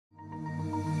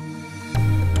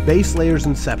BaseLayer's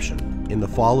inception in the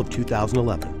fall of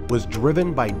 2011 was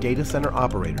driven by data center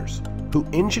operators who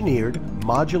engineered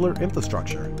modular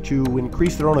infrastructure to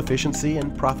increase their own efficiency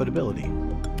and profitability.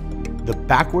 The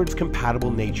backwards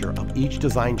compatible nature of each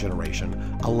design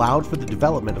generation allowed for the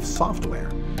development of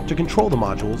software to control the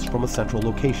modules from a central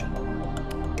location.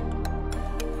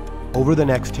 Over the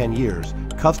next 10 years,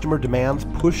 customer demands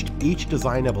pushed each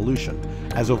design evolution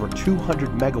as over 200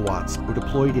 megawatts were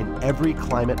deployed in every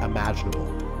climate imaginable.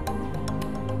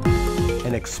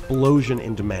 An explosion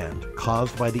in demand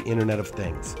caused by the Internet of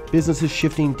Things. Businesses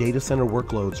shifting data center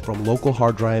workloads from local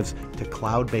hard drives to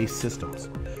cloud-based systems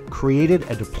created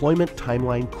a deployment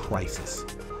timeline crisis.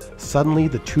 Suddenly,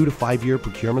 the 2 to 5 year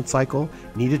procurement cycle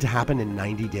needed to happen in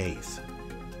 90 days.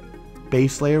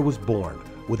 BaseLayer was born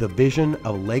with a vision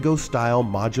of Lego-style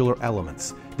modular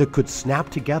elements that could snap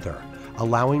together,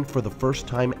 allowing for the first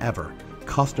time ever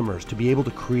customers to be able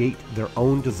to create their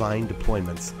own design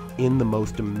deployments in the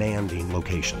most demanding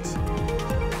locations.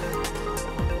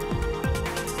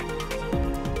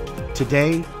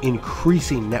 Today,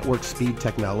 increasing network speed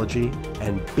technology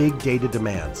and big data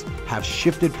demands have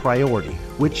shifted priority,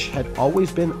 which had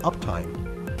always been uptime,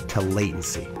 to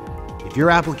latency. If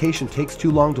your application takes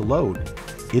too long to load,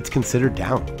 it's considered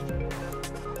down.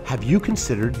 Have you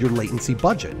considered your latency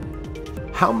budget?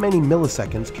 How many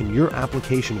milliseconds can your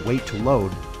application wait to load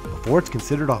before it's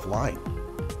considered offline?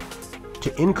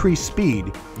 To increase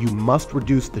speed, you must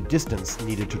reduce the distance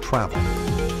needed to travel.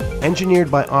 Engineered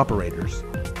by operators,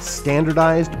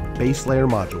 standardized BaseLayer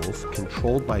modules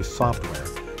controlled by software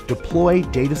deploy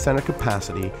data center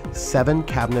capacity 7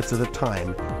 cabinets at a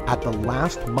time at the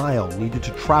last mile needed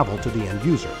to travel to the end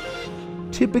user,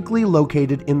 typically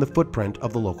located in the footprint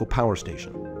of the local power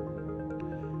station.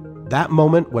 That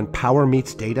moment when power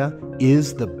meets data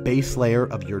is the base layer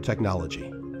of your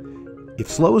technology. If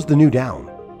slow is the new down,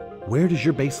 where does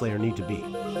your base layer need to be?